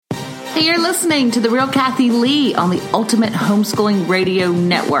Hey, you're listening to The Real Kathy Lee on the Ultimate Homeschooling Radio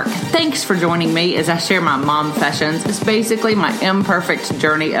Network. Thanks for joining me as I share my mom sessions. It's basically my imperfect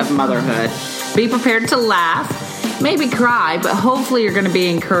journey of motherhood. Be prepared to laugh, maybe cry, but hopefully you're going to be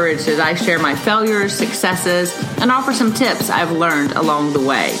encouraged as I share my failures, successes, and offer some tips I've learned along the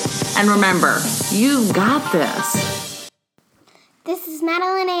way. And remember, you got this. This is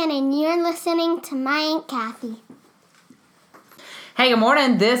Madeline Ann, and you're listening to my Aunt Kathy. Hey, good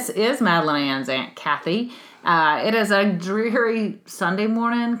morning. This is Madeline Ann's Aunt Kathy. It is a dreary Sunday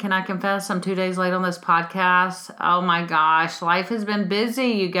morning. Can I confess I'm 2 days late on this podcast? Oh my gosh, life has been busy,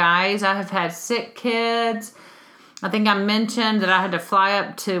 you guys. I have had sick kids. I think I mentioned that I had to fly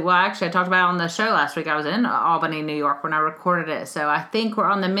up to, well, actually I talked about it on the show last week. I was in Albany, New York when I recorded it. So I think we're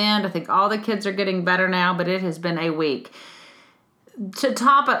on the mend. I think all the kids are getting better now, but it has been a week. To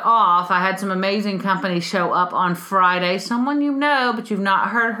top it off, I had some amazing company show up on Friday. Someone you know, but you've not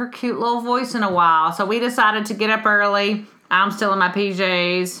heard her cute little voice in a while. So we decided to get up early. I'm still in my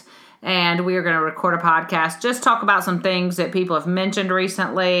PJs, and we are going to record a podcast. Just talk about some things that people have mentioned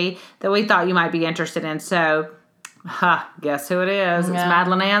recently that we thought you might be interested in. So, guess who it is? Yeah. It's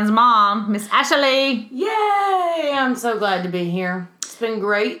Madeline Ann's mom, Miss Ashley. Yay! I'm so glad to be here. It's been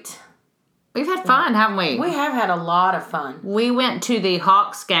great. We've had fun, haven't we? We have had a lot of fun. We went to the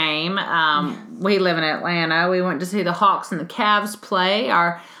Hawks game. We live in Atlanta. We went to see the Hawks and the Cavs play.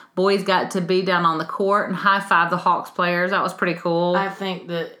 Our boys got to be down on the court and high-five the Hawks players. That was pretty cool. I think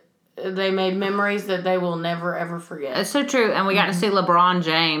that they made memories that they will never, ever forget. It's so true. And we got to see LeBron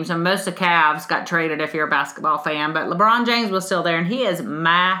James. And most of the Cavs got traded if you're a basketball fan. But LeBron James was still there, and he is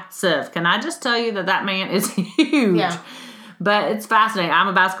massive. Can I just tell you that man is huge? Yeah. But it's fascinating. I'm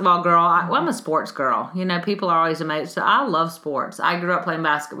a basketball girl. I'm a sports girl. You know, people are always amazed. So I love sports. I grew up playing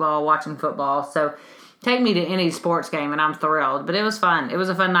basketball, watching football. So take me to any sports game, and I'm thrilled. But it was fun. It was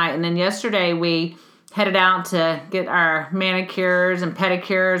a fun night. And then yesterday we headed out to get our manicures and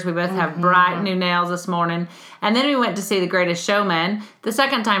pedicures. We both have bright new nails this morning. And then we went to see The Greatest Showman. The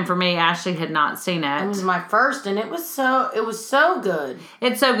second time for me, Ashley had not seen it. It was my first, and it was so good.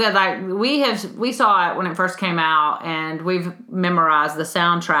 It's so good. Like we saw it when it first came out, and we've memorized the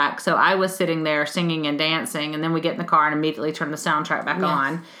soundtrack. So I was sitting there singing and dancing, and then we get in the car and immediately turn the soundtrack back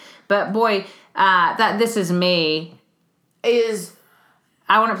on. But boy, that This Is Me is...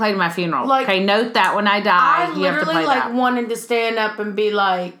 I want to play to my funeral. Like, okay, note that when I die, you have to play that. I wanted to stand up and be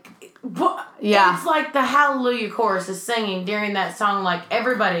like, what? Yeah. It's like the Hallelujah chorus is singing during that song. Like,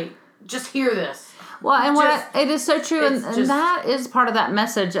 everybody, just hear this. Well, and it is so true. And that is part of that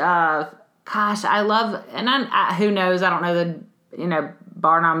message of, gosh, I love, and who knows, I don't know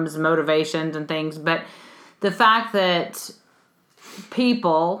Barnum's motivations and things, but the fact that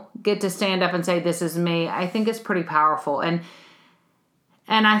people get to stand up and say, this is me, I think it's pretty powerful. And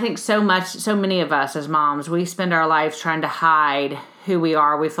I think so many of us as moms, we spend our lives trying to hide who we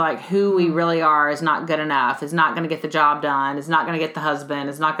are. We feel like who we really are is not good enough, is not going to get the job done, is not going to get the husband,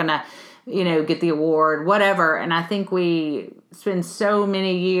 is not going to, get the award, whatever. And I think we spend so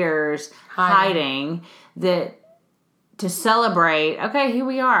many years hiding that to celebrate, okay, here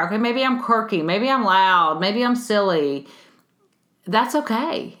we are. Okay, maybe I'm quirky, maybe I'm loud, maybe I'm silly. That's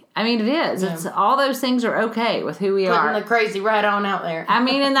okay. I mean, it is. Yeah. It's all those things are okay with who we are. Putting the crazy right on out there. I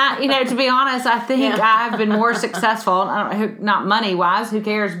mean, and that, to be honest, I think I've been more successful, I don't know, not money-wise, who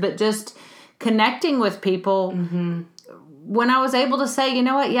cares, but just connecting with people when I was able to say, you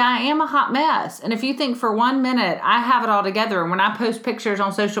know what, I am a hot mess. And if you think for 1 minute I have it all together, and when I post pictures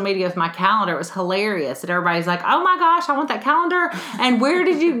on social media with my calendar, it was hilarious. And everybody's like, oh my gosh, I want that calendar. And where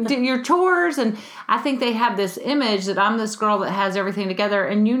did you do your chores? And I think they have this image that I'm this girl that has everything together.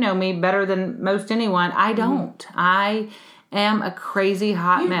 And you know me better than most anyone. I don't. I am a crazy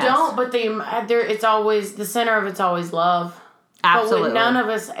hot mess. You don't, but it's always, the center of it's always love. Absolutely. But none of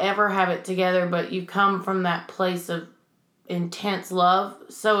us ever have it together, but you come from that place of intense love,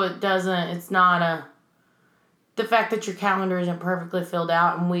 so it's not the fact that your calendar isn't perfectly filled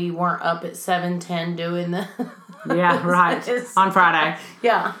out and we weren't up at 7:10 doing the on Friday.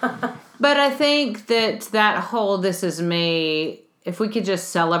 Yeah. But I think that whole This Is Me, if we could just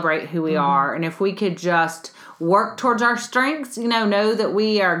celebrate who we are, and if we could just work towards our strengths, know that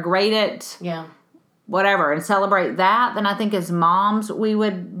we are great at whatever, and celebrate that, then I think as moms we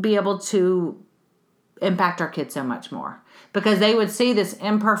would be able to impact our kids so much more. Because they would see this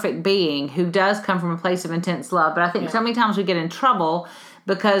imperfect being who does come from a place of intense love. But I think so many times we get in trouble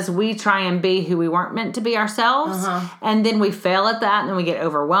because we try and be who we weren't meant to be ourselves. And then we fail at that, and then we get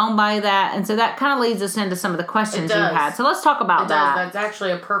overwhelmed by that. And so that kind of leads us into some of the questions you had. So let's talk about that. That's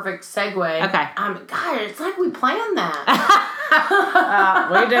actually a perfect segue. Okay. God, it's like we planned that.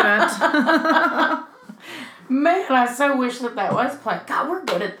 We didn't. Man, I so wish that was planned. God, we're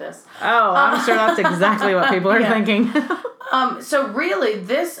good at this. Oh, I'm sure that's exactly what people are thinking. So really,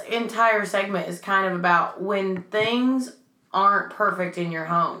 this entire segment is kind of about when things aren't perfect in your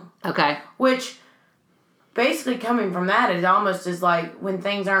home. Okay. Which, basically coming from that, it almost is like when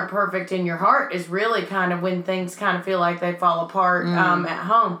things aren't perfect in your heart is really kind of when things kind of fove like they fall apart at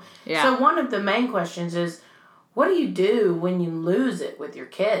home. Yeah. So one of the main questions is, what do you do when you lose it with your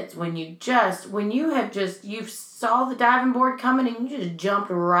kids? When you saw the diving board coming and you just jumped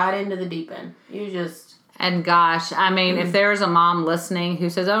right into the deep end. And gosh, I mean, if there's a mom listening who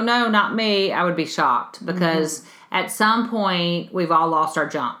says, "Oh no, not me," I would be shocked because at some point we've all lost our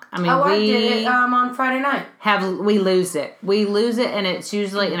junk. I mean, I did it on Friday night. We lose it. We lose it, and it's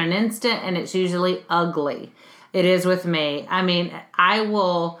usually in an instant, and it's usually ugly. It is with me. I mean, I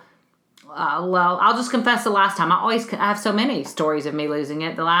will. I'll just confess the last time. I have so many stories of me losing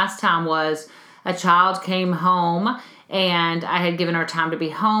it. The last time was a child came home, and I had given her time to be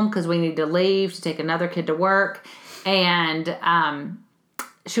home because we needed to leave to take another kid to work. And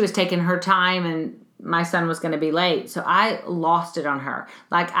she was taking her time, and my son was going to be late. So I lost it on her.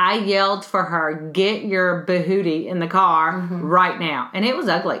 Like, I yelled for her, "Get your bahootie in the car right now." And it was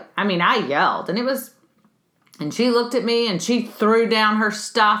ugly. I mean, I yelled, and she looked at me, and she threw down her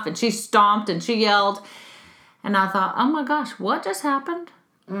stuff, and she stomped, and she yelled. And I thought, oh my gosh, what just happened?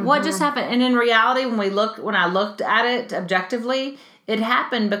 What just happened? And in reality, when I looked at it objectively, it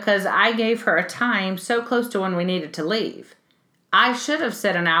happened because I gave her a time so close to when we needed to leave. I should have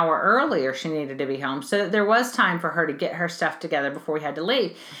said an hour earlier she needed to be home so that there was time for her to get her stuff together before we had to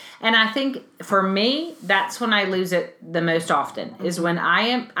leave. And I think for me, that's when I lose it the most often, is when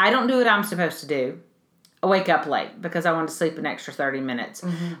I don't do what I'm supposed to do. I wake up late because I wanted to sleep an extra 30 minutes.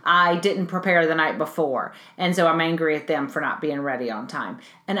 I didn't prepare the night before. And so I'm angry at them for not being ready on time.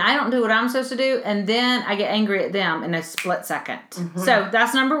 And I don't do what I'm supposed to do. And then I get angry at them in a split second. So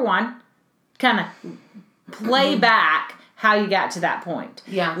that's number one. Kind of play back how you got to that point.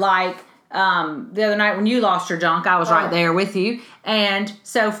 Yeah. Like the other night when you lost your junk, I was right there with you. And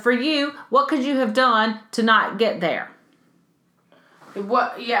so for you, what could you have done to not get there?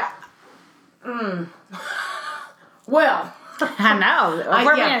 What? Yeah. Well, I know.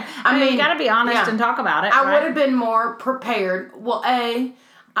 I mean, you got to be honest and talk about it. I would have been more prepared. Well, I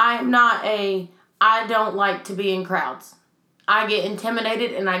don't like to be in crowds. I get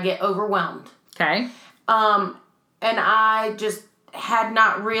intimidated and I get overwhelmed. Okay. And I just had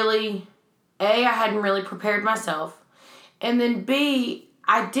not really, I hadn't really prepared myself. And then B,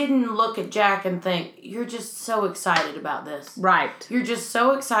 I didn't look at Jack and think, you're just so excited about this. Right. You're just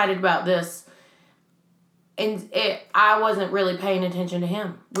so excited about this. And I wasn't really paying attention to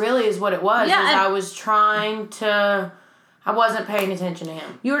him. Really is what it was. Yeah, I wasn't paying attention to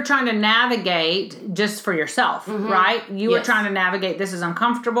him. You were trying to navigate just for yourself, right? You were trying to navigate, this is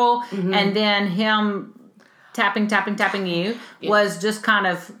uncomfortable. And then him tapping you was just kind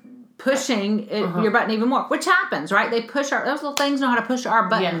of pushing your button even more, which happens, right? They push those little things know how to push our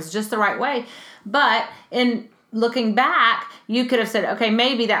buttons just the right way. But in looking back, you could have said, okay,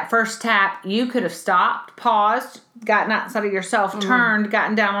 maybe that first tap, you could have stopped, paused, gotten outside of yourself, turned,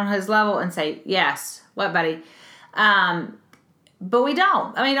 gotten down on his level and say, yes, what, buddy? But we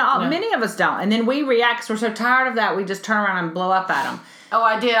don't. I mean, many of us don't. And then we react because we're so tired of that, we just turn around and blow up at him. Oh,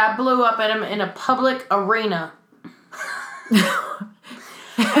 I did. I blew up at him in a public arena.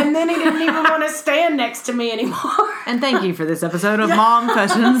 And then he didn't even want to stand next to me anymore. And thank you for this episode of Mom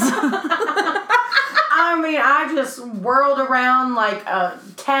Confessions. I mean, I just whirled around like a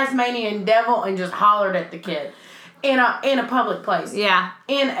Tasmanian devil and just hollered at the kid in a public place. Yeah.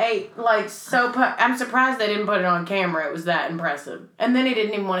 I'm surprised they didn't put it on camera. It was that impressive. And then he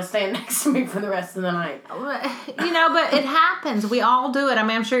didn't even want to stand next to me for the rest of the night. But it happens. We all do it. I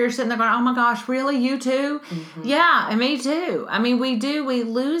mean, I'm sure you're sitting there going, oh my gosh, really? You too? Yeah, and me too. I mean, we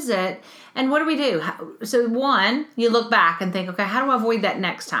lose it. And what do we do? So one, you look back and think, okay, how do I avoid that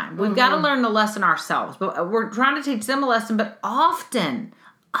next time? We've got to learn the lesson ourselves. But we're trying to teach them a lesson, but often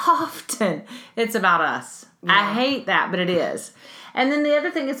it's about us. Yeah. I hate that, but it is. And then the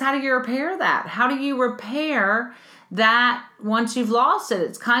other thing is, how do you repair that? How do you repair that once you've lost it?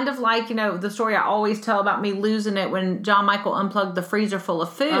 It's kind of like, the story I always tell about me losing it when John Michael unplugged the freezer full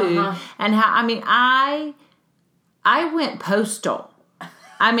of food. And how, I went postal.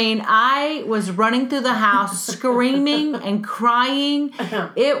 I mean, I was running through the house screaming and crying.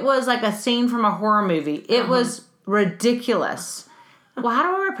 It was like a scene from a horror movie. It was ridiculous. Well, how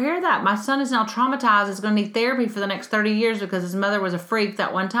do I repair that? My son is now traumatized. He's going to need therapy for the next 30 years because his mother was a freak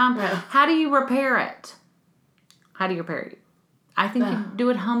that one time. Yeah. How do you repair it? How do you repair it? I think you do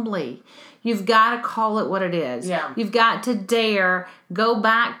it humbly. You've got to call it what it is. Yeah. You've got to dare go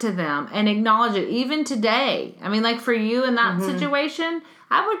back to them and acknowledge it. Even today. I mean, like for you in that situation,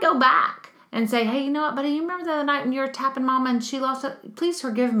 I would go back and say, hey, you know what, buddy? You remember the other night when you were tapping Mama and she lost it? Please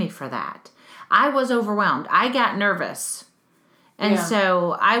forgive me for that. I was overwhelmed. I got nervous. And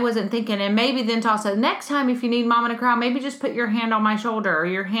so I wasn't thinking, and maybe then toss it. Next time if you need Mama to cry, maybe just put your hand on my shoulder or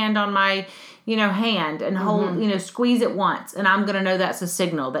your hand on my, hand and hold, squeeze it once. And I'm going to know that's a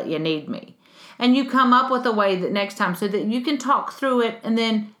signal that you need me. And you come up with a way that next time so that you can talk through it and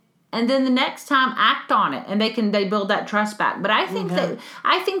then the next time act on it and they build that trust back. But I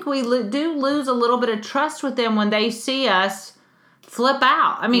think we do lose a little bit of trust with them when they see us flip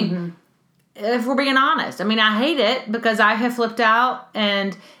out. I mean, if we're being honest, I hate it because I have flipped out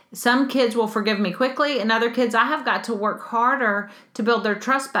and some kids will forgive me quickly and other kids I have got to work harder to build their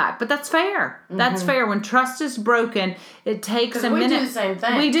trust back. But that's fair. That's fair. When trust is broken, it takes a minute. We do the same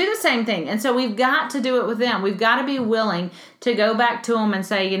thing. We do the same thing. And so we've got to do it with them. We've got to be willing to go back to them and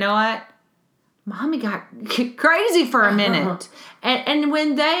say, you know what? Mommy got crazy for a minute. And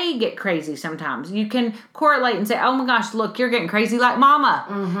when they get crazy sometimes, you can correlate and say, oh my gosh, look, you're getting crazy like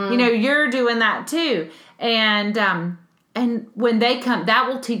Mama. You're doing that too. And when they come, that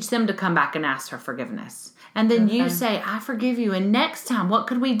will teach them to come back and ask for forgiveness. And then you say, I forgive you. And next time, what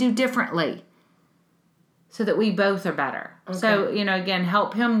could we do differently so that we both are better? Okay. So, again,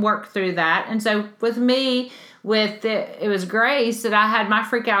 help him work through that. And so with me, it was Grace that I had my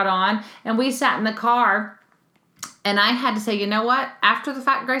freak out on. And we sat in the car. And I had to say, you know what? After the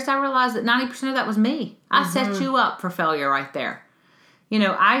fact, Grace, I realized that 90% of that was me. I set you up for failure right there.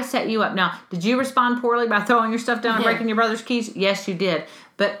 I set you up. Now, did you respond poorly by throwing your stuff down and breaking your brother's keys? Yes, you did.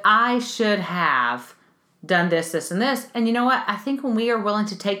 But I should have done this, this, and this. And you know what? I think when we are willing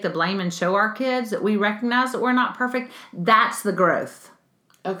to take the blame and show our kids that we recognize that we're not perfect, that's the growth.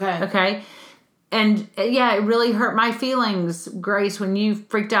 Okay? And yeah, it really hurt my feelings, Grace, when you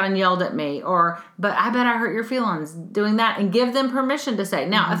freaked out and yelled at me. But I bet I hurt your feelings doing that, and give them permission to say.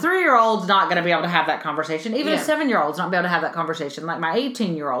 Now, a 3-year-old's not going to be able to have that conversation. Even a 7-year-old's not going to be able to have that conversation, like my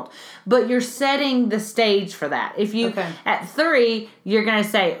 18-year-old. But you're setting the stage for that. If you, at 3, you're going to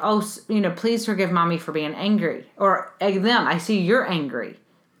say, oh, please forgive Mommy for being angry. Or them, I see you're angry.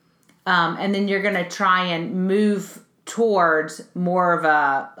 And then you're going to try and move towards more of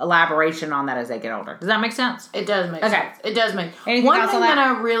a elaboration on that as they get older. Does that make sense? It does make sense. It does make Anything One else thing on that?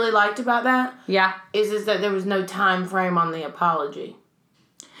 I really liked about that is that there was no time frame on the apology.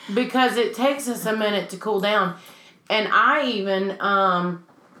 Because it takes us a minute to cool down. And I even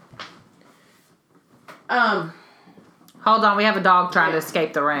hold on, we have a dog trying to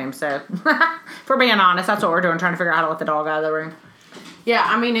escape the room, so if we're being honest, that's what we're doing, trying to figure out how to let the dog out of the room.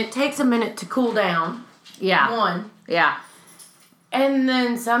 Yeah, it takes a minute to cool down. Yeah. One. Yeah. And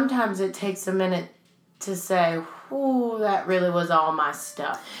then sometimes it takes a minute to say, ooh, that really was all my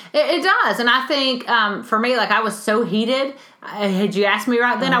stuff. It does. And I think for me, like I was so heated. Had you asked me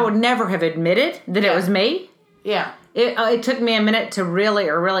right then, I would never have admitted that it was me. Yeah. It took me a minute to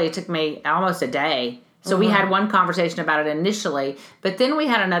it took me almost a day. So we had one conversation about it initially, but then we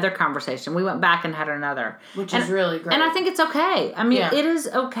had another conversation. We went back and had another. Which is really great. And I think it's okay. It is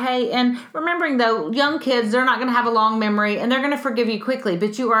okay. And remembering, though, young kids, they're not going to have a long memory, and they're going to forgive you quickly,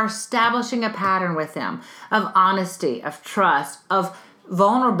 but you are establishing a pattern with them of honesty, of trust, of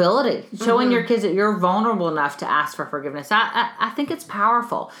vulnerability, showing your kids that you're vulnerable enough to ask for forgiveness. I think it's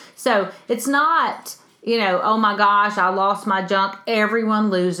powerful. So it's not, oh my gosh, I lost my junk.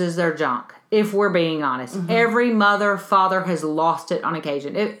 Everyone loses their junk. If we're being honest, every mother, father has lost it on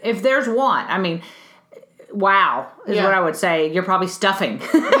occasion. If there's one, wow, is what I would say. You're probably stuffing.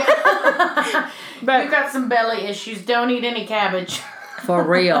 But you've got some belly issues. Don't eat any cabbage. For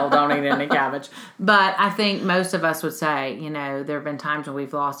real, don't eat any cabbage. But I think most of us would say, there have been times when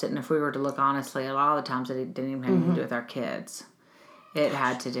we've lost it. And if we were to look honestly, a lot of the times it didn't even have anything to do with our kids. It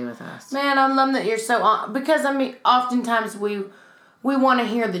had to do with us. Man, I love that you're so on. Because, oftentimes we want to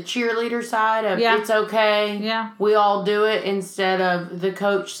hear the cheerleader side of it's okay. Yeah. We all do it, instead of the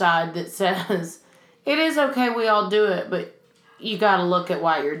coach side that says it is okay, we all do it, but you got to look at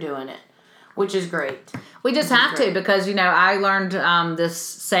why you're doing it, which is great. We just have to, because, I learned this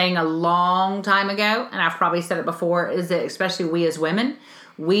saying a long time ago, and I've probably said it before, is that especially we as women,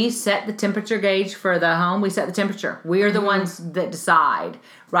 we set the temperature gauge for the home. We set the temperature. We are the ones that decide,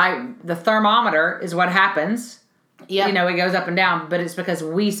 right? The thermometer is what happens. Yeah. You know, it goes up and down, but it's because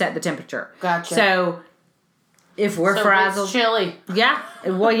we set the temperature. Gotcha. So if we're frazzled, it's chilly. yeah.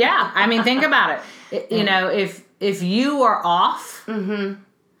 Well, yeah. I mean, think about it. You know, if you are off,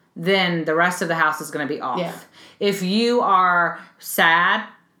 then the rest of the house is going to be off. Yeah. If you are sad,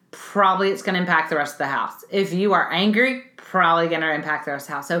 probably it's going to impact the rest of the house. If you are angry, probably going to impact the rest of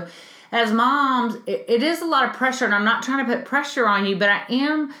the house. So as moms, it is a lot of pressure, and I'm not trying to put pressure on you, but I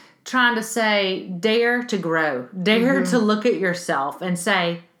am trying to say, dare to grow. Dare to look at yourself and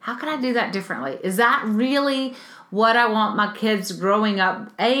say, how can I do that differently? Is that really what I want my kids growing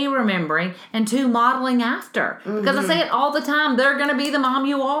up, A, remembering, and 2, modeling after? Because I say it all the time, they're going to be the mom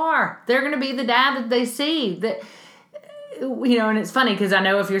you are. They're going to be the dad that they see. That, you know, and it's funny because I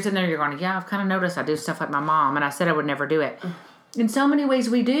know if you're sitting there, you're going, yeah, I've kind of noticed I do stuff like my mom, and I said I would never do it. In so many ways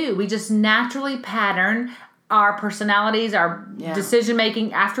we do. We just naturally pattern our personalities, our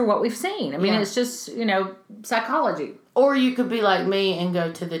decision-making after what we've seen. I mean, it's just, you know, psychology. Or you could be like me and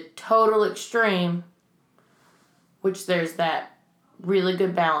go to the total extreme, which there's that really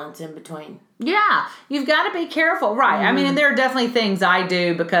good balance in between. Yeah, you've got to be careful. Right. I mean, and there are definitely things I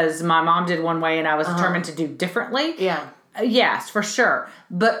do because my mom did one way and I was determined to do differently. Yeah. Yes, for sure.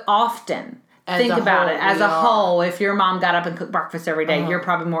 But often, think a about whole, it. As a whole, if your mom got up and cooked breakfast every day, you're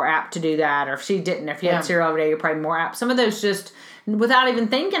probably more apt to do that. Or if she didn't, if you had cereal every day, you're probably more apt. Some of those just, without even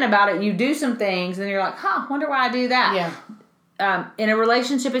thinking about it, you do some things and you're like, wonder why I do that. Yeah. In a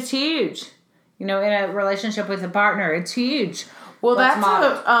relationship, it's huge. You know, in a relationship with a partner, it's huge. Well, that's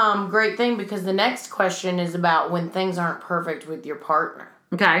a great thing because the next question is about when things aren't perfect with your partner.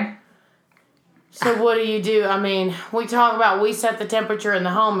 Okay. So what do you do? I mean, we talk about we set the temperature in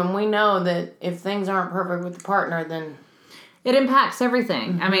the home, and we know that if things aren't perfect with the partner, then it impacts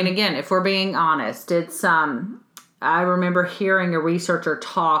everything. I mean, again, if we're being honest, it's I remember hearing a researcher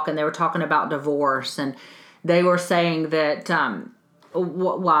talk, and they were talking about divorce, and they were saying that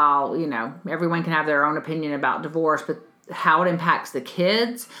while, you know, everyone can have their own opinion about divorce, but how it impacts the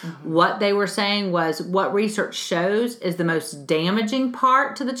kids, what they were saying was what research shows is the most damaging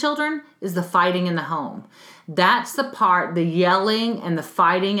part to the children is the fighting in the home. That's the part, the yelling and the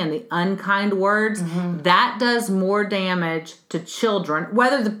fighting and the unkind words, that does more damage to children,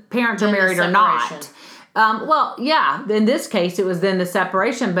 whether the parents are married or not. Well, yeah, in this case, it was then the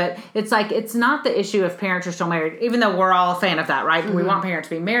separation, but it's like, it's not the issue if parents are still married, even though we're all a fan of that, right? We want parents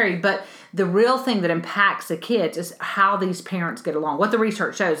to be married, but the real thing that impacts the kids is how these parents get along. What the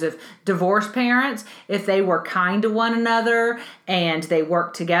research shows, if divorced parents, if they were kind to one another and they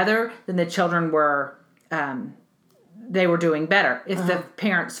worked together, then the children were, they were doing better. If the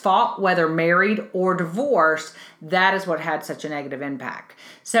parents fought, whether married or divorced, that is what had such a negative impact.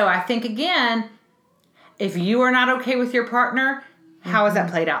 So I think, again, if you are not okay with your partner, how is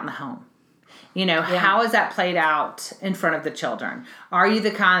that played out in the home? You know, how is that played out in front of the children? Are you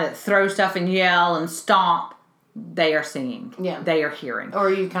the kind that throw stuff and yell and stomp? They are seeing. Yeah. They are hearing. Or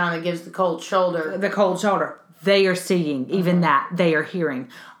you kind of gives the cold shoulder. The cold shoulder. They are seeing. Even that. They are hearing.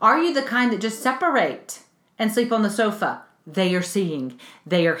 Are you the kind that just separate and sleep on the sofa? They are seeing.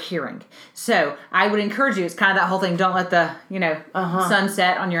 They are hearing. So I would encourage you, it's kind of that whole thing, don't let the, you know, sun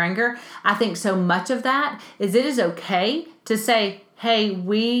set on your anger. I think so much of that is it is okay to say, hey,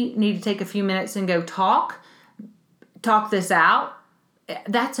 we need to take a few minutes and go talk this out.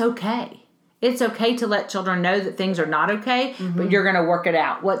 That's okay. It's okay to let children know that things are not okay, but you're going to work it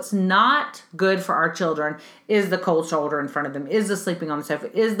out. What's not good for our children is the cold shoulder in front of them, is the sleeping on the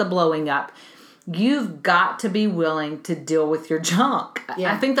sofa, is the blowing up. You've got to be willing to deal with your junk.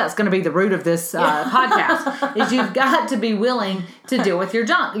 Yeah. I think that's going to be the root of this podcast, is you've got to be willing to deal with your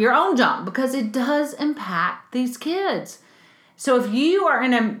junk, your own junk, because it does impact these kids. So if you are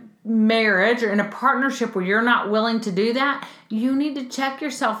in a marriage or in a partnership where you're not willing to do that, you need to check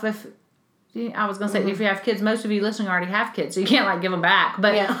yourself. If I was going to say, if you have kids, most of you listening already have kids, so you can't like give them back.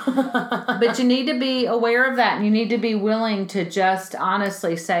 But but you need to be aware of that, and you need to be willing to just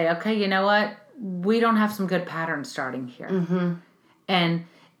honestly say, okay, you know what? We don't have some good patterns starting here. And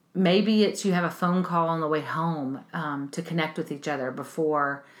maybe it's you have a phone call on the way home to connect with each other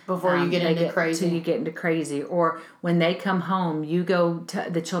before you get into crazy. Till you get into crazy. Or when they come home, you go to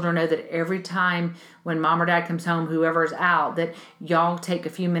the children know that every time when mom or dad comes home, whoever's out, that y'all take a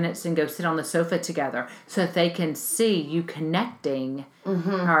few minutes and go sit on the sofa together so that they can see you connecting.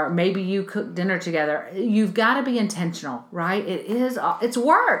 Or maybe you cook dinner together. You've got to be intentional, right? It's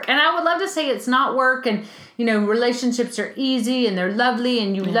work. And I would love to say it's not work and, relationships are easy and they're lovely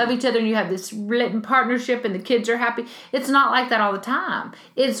and you love each other and you have this partnership and the kids are happy. It's not like that all the time.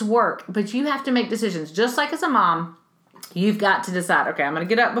 It's work, but you have to make decisions. Just like as a mom, you've got to decide, okay, I'm going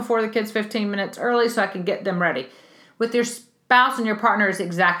to get up before the kids 15 minutes early so I can get them ready. With your spouse and your partner, it's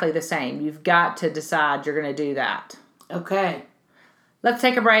exactly the same. You've got to decide you're going to do that. Okay. Let's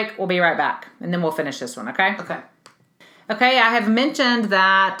take a break. We'll be right back, and then we'll finish this one, okay? Okay, I have mentioned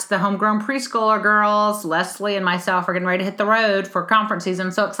that the homegrown preschooler girls, Leslie and myself, are getting ready to hit the road for conference season.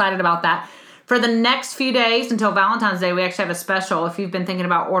 I'm so excited about that. For the next few days until Valentine's Day, we actually have a special. If you've been thinking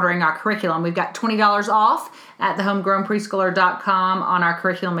about ordering our curriculum, we've got $20 off at thehomegrownpreschooler.com on our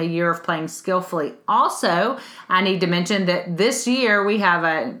curriculum, A Year of Playing Skillfully. Also, I need to mention that this year we have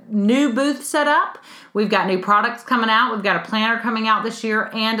a new booth set up. We've got new products coming out. We've got a planner coming out this year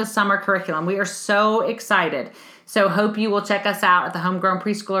and a summer curriculum. We are so excited. So hope you will check us out at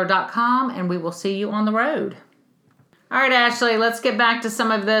thehomegrownpreschooler.com, and we will see you on the road. All right, Ashley, let's get back to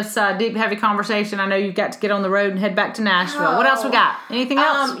some of this deep, heavy conversation. I know you've got to get on the road and head back to Nashville. What else we got? Anything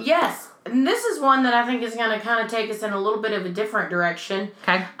else? Yes. And this is one that I think is going to kind of take us in a little bit of a different direction.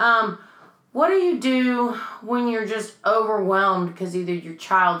 Okay. What do you do when you're just overwhelmed because either your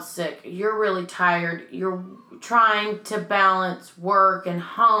child's sick, you're really tired, you're trying to balance work and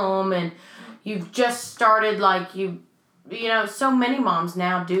home, and you've just started so many moms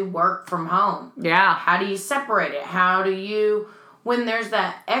now do work from home. Yeah. How do you separate it? How do you, when there's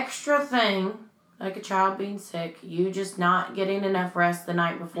that extra thing, like a child being sick, you just not getting enough rest the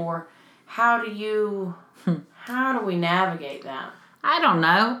night before, how do we navigate that? I don't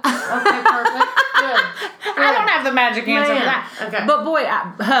know. Okay, perfect. Good. I don't have the magic answer for that. Okay. But boy,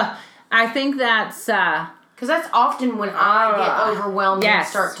 I think that's... Because that's often when I get overwhelmed and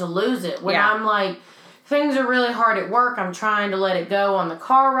start to lose it. When I'm like, things are really hard at work, I'm trying to let it go on the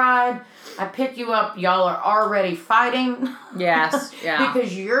car ride. I pick you up, y'all are already fighting. Yes, yeah.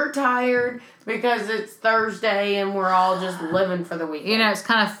 Because you're tired, because it's Thursday and we're all just living for the weekend. It's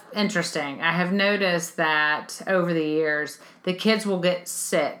kind of interesting. I have noticed that over the years, the kids will get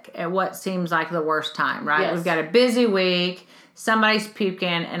sick at what seems like the worst time, right? Yes. We've got a busy week, somebody's puking,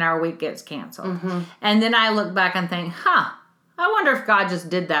 and our week gets canceled. Mm-hmm. And then I look back and think, I wonder if God just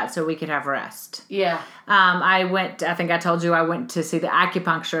did that so we could have rest. Yeah. I think I told you I went to see the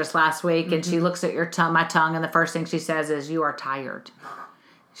acupuncturist last week, and she looks at my tongue, and the first thing she says is, "You are tired."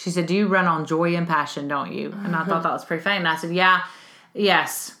 She said, "Do you run on joy and passion, don't you?" And I thought that was pretty funny. And I said,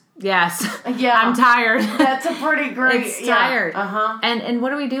 yes, yeah, I'm tired. That's a pretty great. It's tired. Uh-huh. And what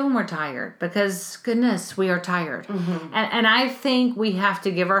do we do when we're tired? Because goodness, we are tired. Mm-hmm. And I think we have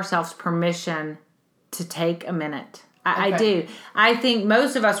to give ourselves permission to take a minute. I do. I think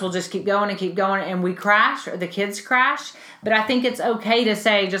most of us will just keep going, and we crash, or the kids crash. But I think it's okay to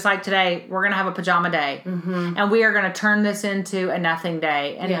say, just like today, we're going to have a pajama day. Mm-hmm. And we are going to turn this into a nothing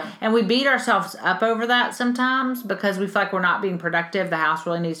day. And we beat ourselves up over that sometimes because we feel like we're not being productive. The house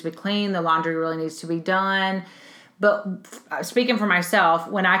really needs to be clean. The laundry really needs to be done. But speaking for myself,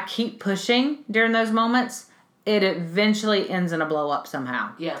 when I keep pushing during those moments, it eventually ends in a blow up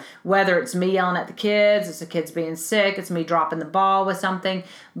somehow. Yeah. Whether it's me yelling at the kids, it's the kids being sick, it's me dropping the ball with something.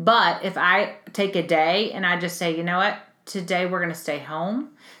 But if I take a day and I just say, you know what, today we're going to stay home.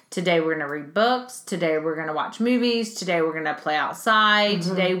 Today we're going to read books. Today we're going to watch movies. Today we're going to play outside. Mm-hmm.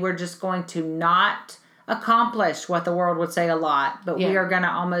 Today we're just going to not accomplish what the world would say a lot. But we are going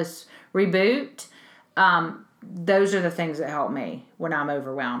to almost reboot. Those are the things that help me when I'm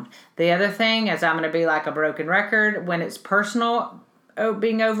overwhelmed. The other thing is I'm going to be like a broken record. When it's personal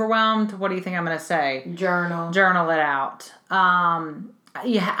being overwhelmed, what do you think I'm going to say? Journal it out.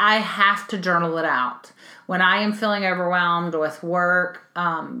 I have to journal it out. When I am feeling overwhelmed with work,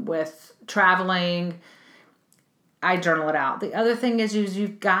 with traveling, I journal it out. The other thing is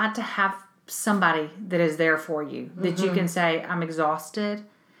you've got to have somebody that is there for you, that you can say, I'm exhausted.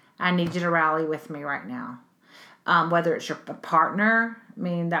 I need you to rally with me right now. Whether it's your partner,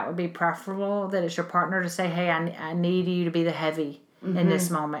 that would be preferable, that it's your partner to say, hey, I need you to be the heavy in this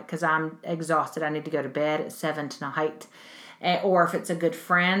moment because I'm exhausted. I need to go to bed at 7 tonight. Or if it's a good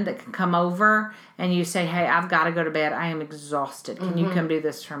friend that can come over and you say, hey, I've got to go to bed. I am exhausted. Can you come do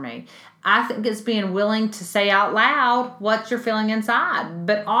this for me? I think it's being willing to say out loud what you're feeling inside.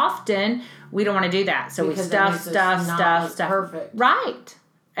 But often we don't want to do that. So because we stuff. Perfect. Right.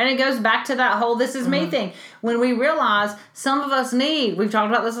 And it goes back to that whole this is me thing. When we realize some of us need, we've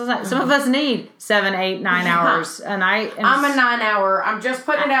talked about this, some of us need 7, 8, 9 hours. And I'm a 9 hour. I'm just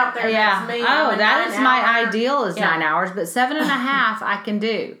putting it out there. Yeah. That's me. That is my ideal is 9 hours. But 7.5 I can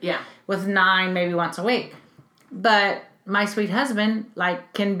do. Yeah. With 9 maybe once a week. But my sweet husband,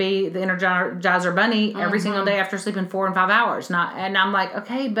 like, can be the Energizer Bunny every single day after sleeping 4 and 5 hours. And I'm like,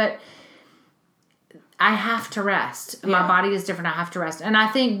 okay, but I have to rest. Yeah. My body is different. I have to rest. And I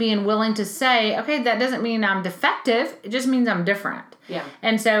think being willing to say, okay, that doesn't mean I'm defective. It just means I'm different. Yeah.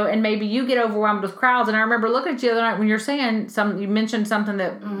 And maybe you get overwhelmed with crowds. And I remember looking at you the other night when you're saying you mentioned something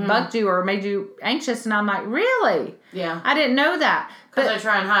that bugged you or made you anxious. And I'm like, really? Yeah. I didn't know that. Because I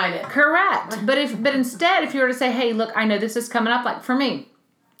try and hide it. Correct. But instead, if you were to say, hey, look, I know this is coming up. Like for me,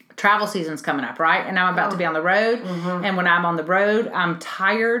 travel season's coming up, right? And I'm about to be on the road. Mm-hmm. And when I'm on the road, I'm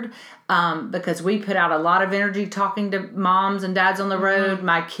tired because we put out a lot of energy talking to moms and dads on the road.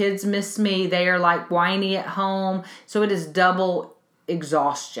 My kids miss me. They are like whiny at home. So it is double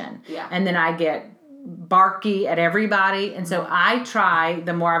exhaustion. Yeah. And then I get barky at everybody. And so I try,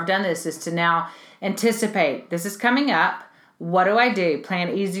 the more I've done this, is to now anticipate. This is coming up. What do I do? Plan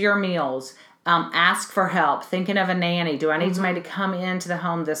easier meals. Ask for help. Thinking of a nanny. Do I need somebody to come into the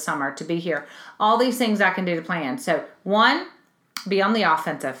home this summer to be here? All these things I can do to plan. So, 1, be on the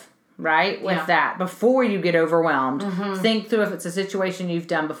offensive, right? With that. Before you get overwhelmed. Think through if it's a situation you've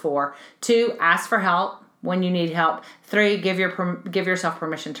done before. 2, ask for help when you need help. 3, give yourself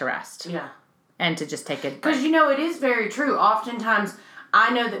permission to rest. Yeah. And to just take a break. Because, it is very true. Oftentimes,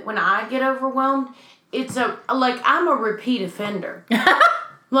 I know that when I get overwhelmed, I'm a repeat offender.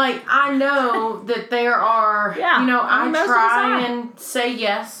 Like, I know that there are, I try and say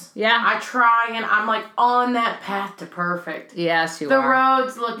yes. Yeah. I try and I'm like on that path to perfect. Yes, the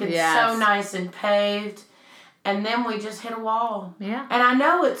road's looking so nice and paved. And then we just hit a wall. Yeah. And I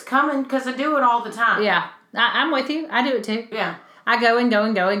know it's coming because I do it all the time. Yeah. I'm with you. I do it too. Yeah. I go and go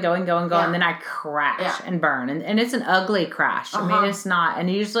and go and go and go and go, and then I crash and burn. And it's an ugly crash. I mean, it's not.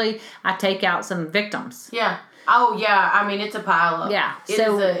 And usually I take out some victims. Yeah. Oh, yeah. I mean, it's a pile up. Yeah. It's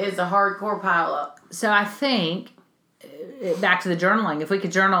a hardcore pile up. So I think, back to the journaling, if we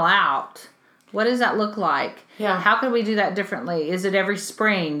could journal out, what does that look like? Yeah. How could we do that differently? Is it every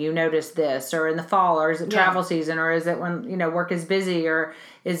spring you notice this, or in the fall, or is it travel season, or is it when, work is busy, or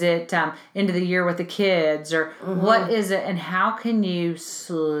is it end of the year with the kids, or what is it, and how can you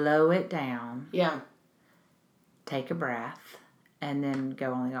slow it down? Yeah. Take a breath. And then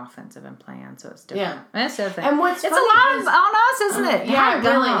go on the offensive and plan, so it's different. Yeah, that's the thing. And what's it's a lot of on us, isn't it? Yeah, it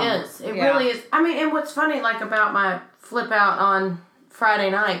really is. It really is. I mean, and what's funny, like about my flip out on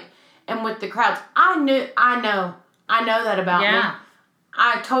Friday night, and with the crowds, I know that about me.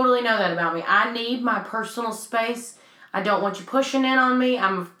 I totally know that about me. I need my personal space. I don't want you pushing in on me.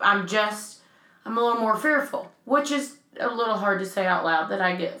 I'm a little more fearful, which is a little hard to say out loud that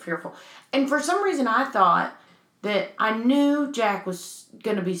I get fearful. And for some reason, I thought that I knew Jack was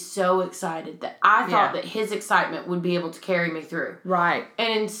going to be so excited that I thought that his excitement would be able to carry me through. Right.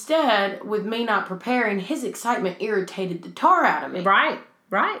 And instead, with me not preparing, his excitement irritated the tar out of me. Right.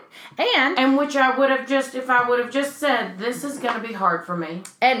 And which I would have if I would have just said, this is going to be hard for me.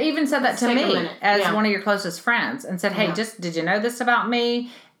 And even said that to me as one of your closest friends and said, hey, did you know this about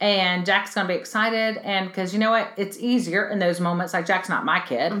me? And Jack's going to be excited. And because you know what? It's easier in those moments. Like, Jack's not my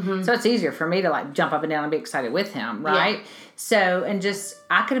kid. So it's easier for me to like jump up and down and be excited with him. Right. Yeah. So, and just,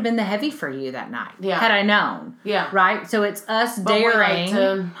 I could have been the heavy for you that night. Yeah. Had I known. Yeah. Right. So it's us daring we like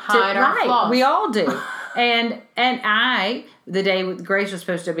to hide our flaws. We all do. And the day Grace was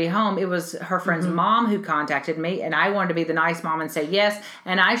supposed to be home, it was her friend's mom who contacted me, and I wanted to be the nice mom and say yes,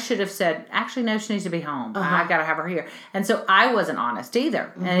 and I should have said, actually, no, she needs to be home. I got to have her here. And so I wasn't honest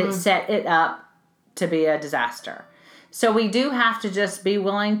either, and it set it up to be a disaster. So we do have to just be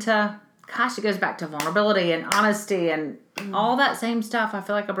willing to, gosh, it goes back to vulnerability and honesty and all that same stuff. I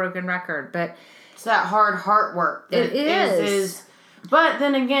feel like a broken record, but it's that hard heart work. It is. But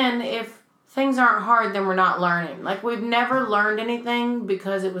then again, if things aren't hard, then we're not learning. Like, we've never learned anything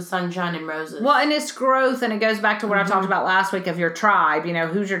because it was sunshine and roses. Well, and it's growth, and it goes back to what I talked about last week of your tribe.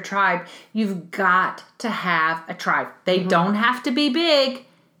 Who's your tribe? You've got to have a tribe. They don't have to be big,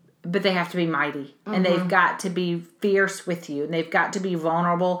 but they have to be mighty. And they've got to be fierce with you. And they've got to be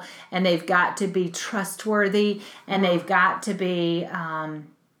vulnerable. And they've got to be trustworthy. And they've got to be,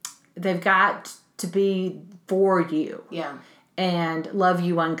 for you. Yeah. And love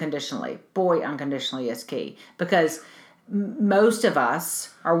you unconditionally. Boy, unconditionally is key. Because most of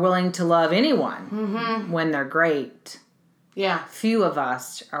us are willing to love anyone when they're great. Yeah. Few of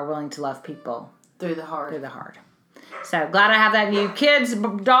us are willing to love people. Through the hard. So, glad I have that new. Kids,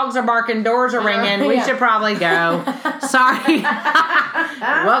 dogs are barking, doors are ringing. We should probably go. Sorry.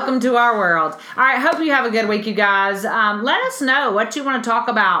 Welcome to our world. All right, hope you have a good week, you guys. Let us know what you want to talk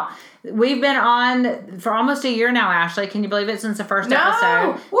about. We've been on for almost a year now, Ashley. Can you believe it? Since the first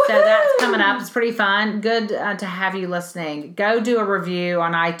episode. Woo-hoo! So that's coming up. It's pretty fun. Good to have you listening. Go do a review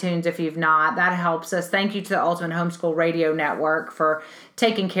on iTunes if you've not. That helps us. Thank you to the Ultimate Homeschool Radio Network for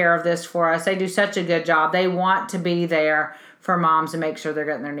taking care of this for us. They do such a good job. They want to be there for moms and make sure they're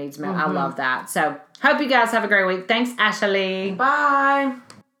getting their needs met. I love that. So hope you guys have a great week. Thanks, Ashley. Bye.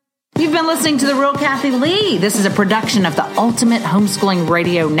 You've been listening to The Real Kathy Lee. This is a production of the Ultimate Homeschooling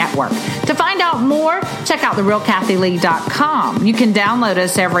Radio Network. To find out more, check out therealkathylee.com. You can download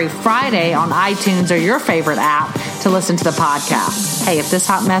us every Friday on iTunes or your favorite app to listen to the podcast. Hey, if this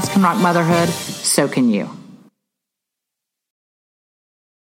hot mess can rock motherhood, so can you.